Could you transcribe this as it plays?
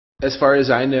As far as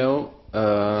I know,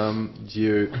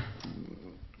 you,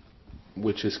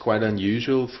 which is quite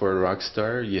unusual for a rock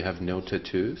star, you have no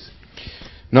tattoos.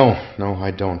 No, no,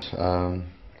 I don't.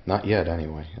 Not yet,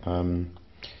 anyway.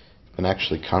 Been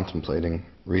actually contemplating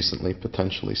recently,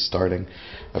 potentially starting.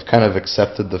 I've kind of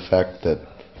accepted the fact that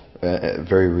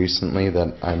very recently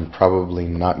that I'm probably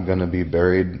not going to be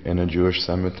buried in a Jewish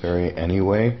cemetery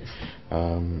anyway.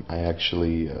 I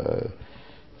actually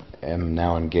am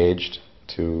now engaged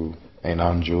to a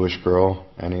non-Jewish girl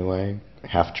anyway,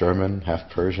 half German, half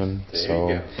Persian. There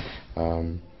you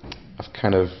So I've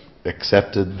kind of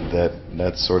accepted that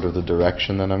that's sort of the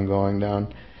direction that I'm going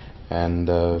down. And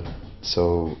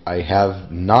so I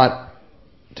have not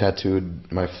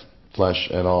tattooed my flesh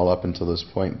at all up until this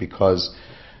point because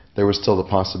there was still the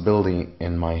possibility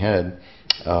in my head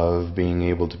of being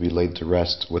able to be laid to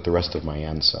rest with the rest of my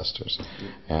ancestors,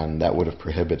 and that would have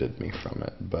prohibited me from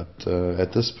it. But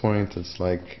at this point it's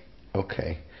like,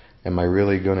 okay, am I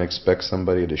really going to expect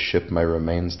somebody to ship my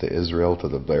remains to Israel to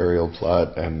the burial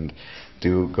plot and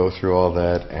go through all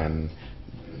that, and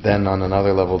then on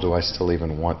another level, do I still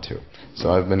even want to?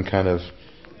 So I've been kind of,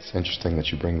 it's interesting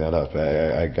that you bring that up.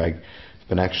 I've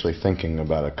been actually thinking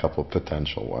about a couple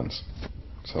potential ones.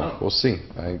 So we'll see.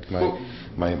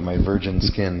 My virgin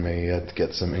skin may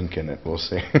get some ink in it. We'll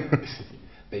see.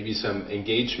 Maybe some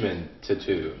engagement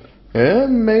tattoo. Yeah,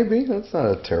 maybe. That's not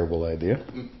a terrible idea.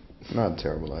 Not a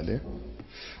terrible idea.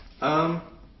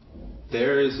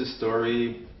 There is a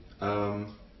story.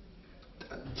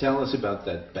 Tell us about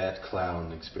that bad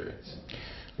clown experience.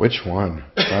 Which one?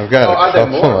 I've got a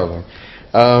couple of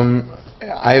them.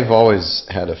 I've always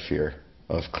had a fear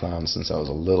of clowns since I was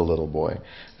a little boy.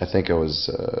 I think I was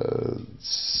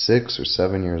 6 or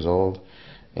 7 years old,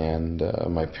 and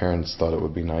my parents thought it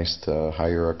would be nice to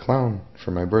hire a clown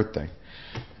for my birthday.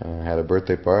 I had a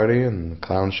birthday party, and the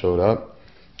clown showed up,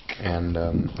 and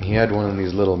he had one of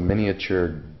these little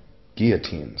miniature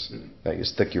guillotines that you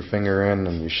stick your finger in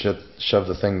and you shove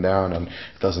the thing down, and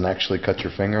it doesn't actually cut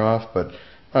your finger off. But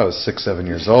I was 6, 7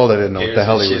 years old. I didn't know what the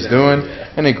hell he was doing.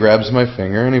 And he grabs my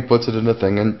finger and he puts it in the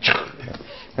thing,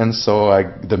 and so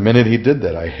the minute he did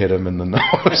that, I hit him in the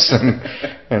nose,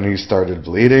 and he started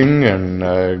bleeding,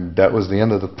 and that was the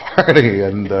end of the party.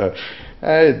 And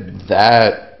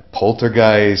that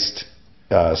Poltergeist,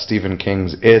 Stephen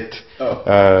King's It,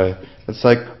 it's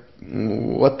like,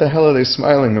 what the hell are they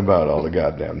smiling about all the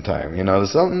goddamn time? You know,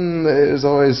 there's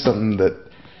always something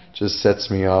that just sets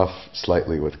me off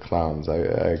slightly with clowns.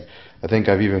 I think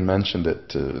I've even mentioned it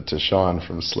to Sean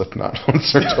from Slipknot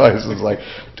once or twice. It's like,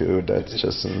 dude, that's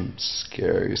just some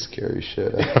scary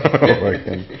shit.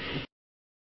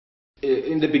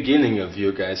 In the beginning of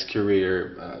your guys'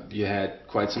 career, you had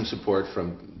quite some support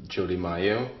from Joe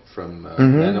DiMaggio from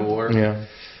Manowar. Yeah.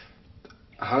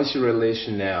 How's your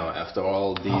relation now after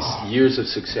all these years of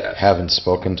success? Haven't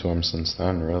spoken to him since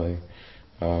then, really.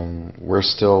 We're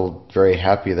still very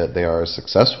happy that they are as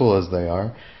successful as they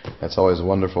are. It's always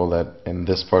wonderful that in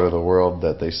this part of the world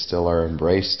that they still are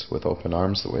embraced with open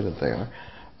arms the way that they are.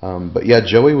 But yeah,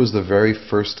 Joey was the very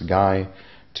first guy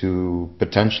to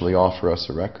potentially offer us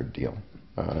a record deal.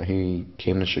 He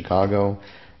came to Chicago,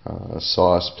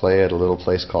 saw us play at a little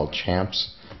place called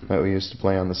Champs that we used to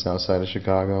play on the south side of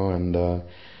Chicago, and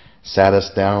sat us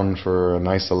down for a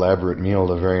nice elaborate meal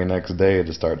the very next day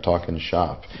to start talking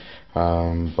shop.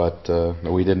 But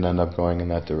we didn't end up going in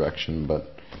that direction. But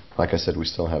like I said, we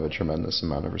still have a tremendous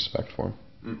amount of respect for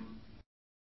him.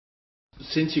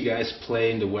 Since you guys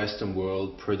play in the Western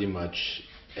world, pretty much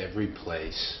every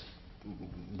place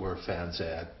where fans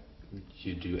at,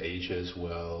 you do Asia as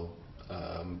well.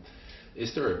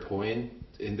 Is there a point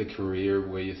in the career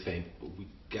where you think we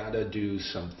gotta do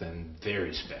something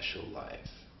very special live?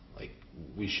 Like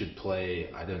we should play,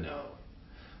 I don't know,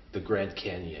 the Grand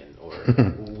Canyon, or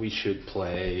we should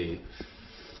play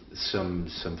some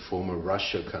former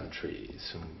Russia country,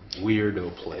 some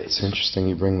weirdo place. It's interesting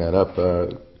you bring that up.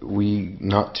 We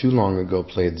not too long ago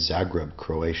played Zagreb,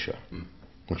 Croatia,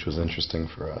 which was interesting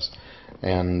for us,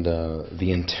 and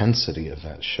the intensity of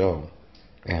that show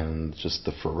and just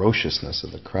the ferociousness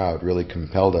of the crowd really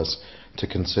compelled us to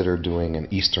consider doing an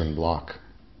Eastern Bloc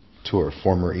tour,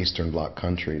 former Eastern Bloc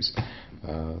countries,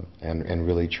 and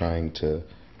really trying to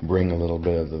bring a little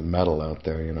bit of the metal out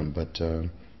there, you know. But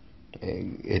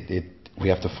we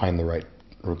have to find the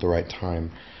right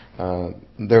time.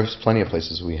 There's plenty of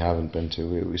places we haven't been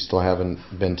to. We still haven't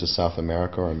been to South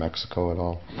America or Mexico at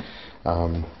all.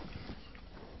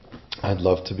 I'd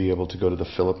love to be able to go to the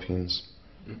Philippines,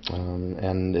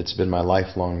 and it's been my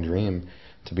lifelong dream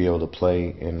to be able to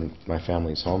play in my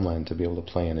family's homeland, to be able to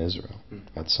play in Israel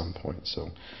at some point. So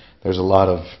there's a lot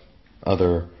of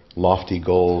other lofty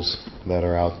goals that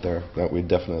are out there that we'd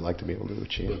definitely like to be able to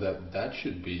achieve. Well, that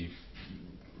should be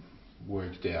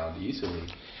worked out easily.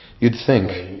 You'd think.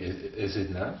 Is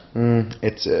it not?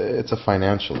 It's a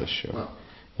financial issue. Oh.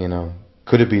 You know,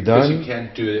 could it be done? Because you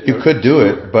can't do it. You could do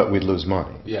it, but we'd lose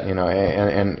money. Yeah. You know,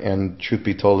 and truth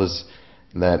be told is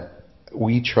that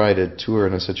we try to tour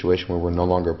in a situation where we're no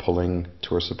longer pulling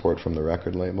tour support from the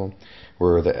record label.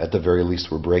 At the very least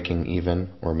we're breaking even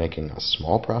or making a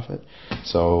small profit.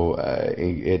 So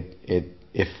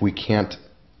if we can't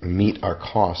meet our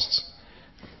costs,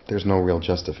 there's no real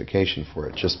justification for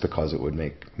it, just because it would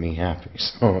make me happy.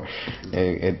 So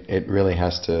it really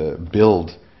has to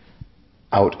build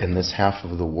out in this half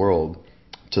of the world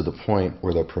to the point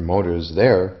where the promoters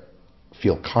there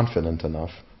feel confident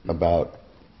enough about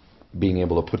being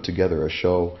able to put together a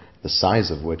show the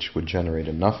size of which would generate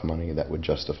enough money that would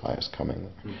justify us coming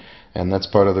there. And that's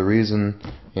part of the reason,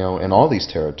 you know, in all these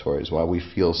territories, why we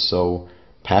feel so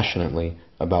passionately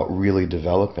about really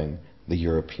developing the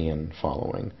European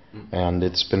following. And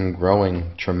it's been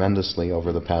growing tremendously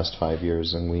over the past 5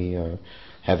 years, and we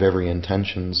have every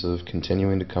intentions of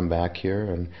continuing to come back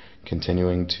here and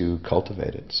continuing to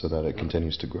cultivate it so that it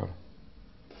continues to grow.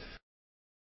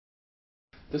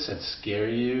 Does that scare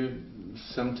you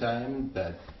sometime,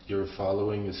 that your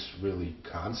following is really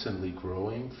constantly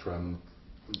growing from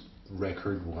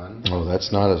record one? Oh,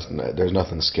 there's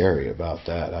nothing scary about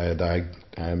that.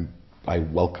 I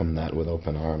welcome that with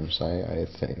open arms. I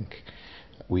think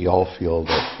we all feel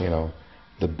that, you know,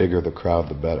 the bigger the crowd,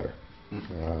 the better.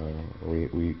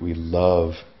 We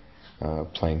love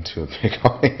playing to a big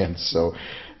audience, so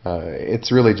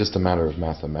it's really just a matter of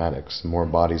mathematics. The more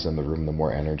bodies in the room, the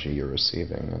more energy you're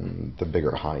receiving, and the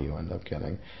bigger high you end up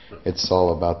getting. It's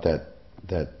all about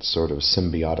that sort of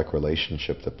symbiotic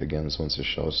relationship that begins once a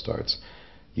show starts.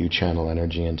 You channel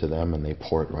energy into them, and they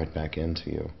pour it right back into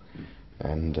you,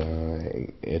 and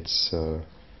it's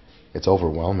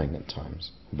overwhelming at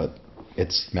times, but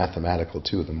it's mathematical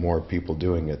too. The more people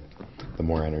doing it, the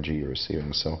more energy you're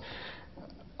receiving. So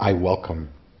I welcome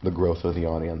the growth of the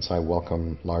audience. I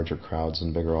welcome larger crowds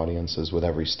and bigger audiences with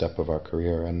every step of our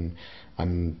career, and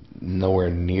I'm nowhere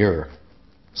near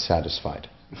satisfied,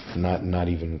 not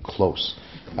even close.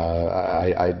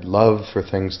 I'd love for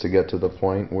things to get to the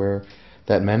point where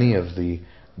that many of the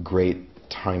great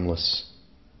timeless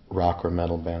rock or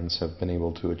metal bands have been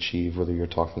able to achieve, whether you're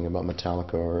talking about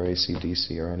Metallica or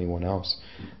AC/DC or anyone else.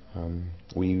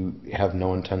 We have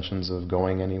no intentions of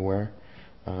going anywhere,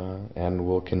 and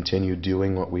we'll continue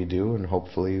doing what we do, and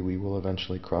hopefully we will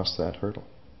eventually cross that hurdle.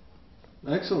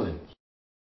 Excellent.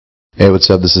 Hey, what's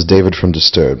up? This is David from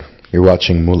Disturbed. You're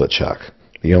watching Mulachak,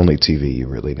 the only TV you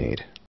really need.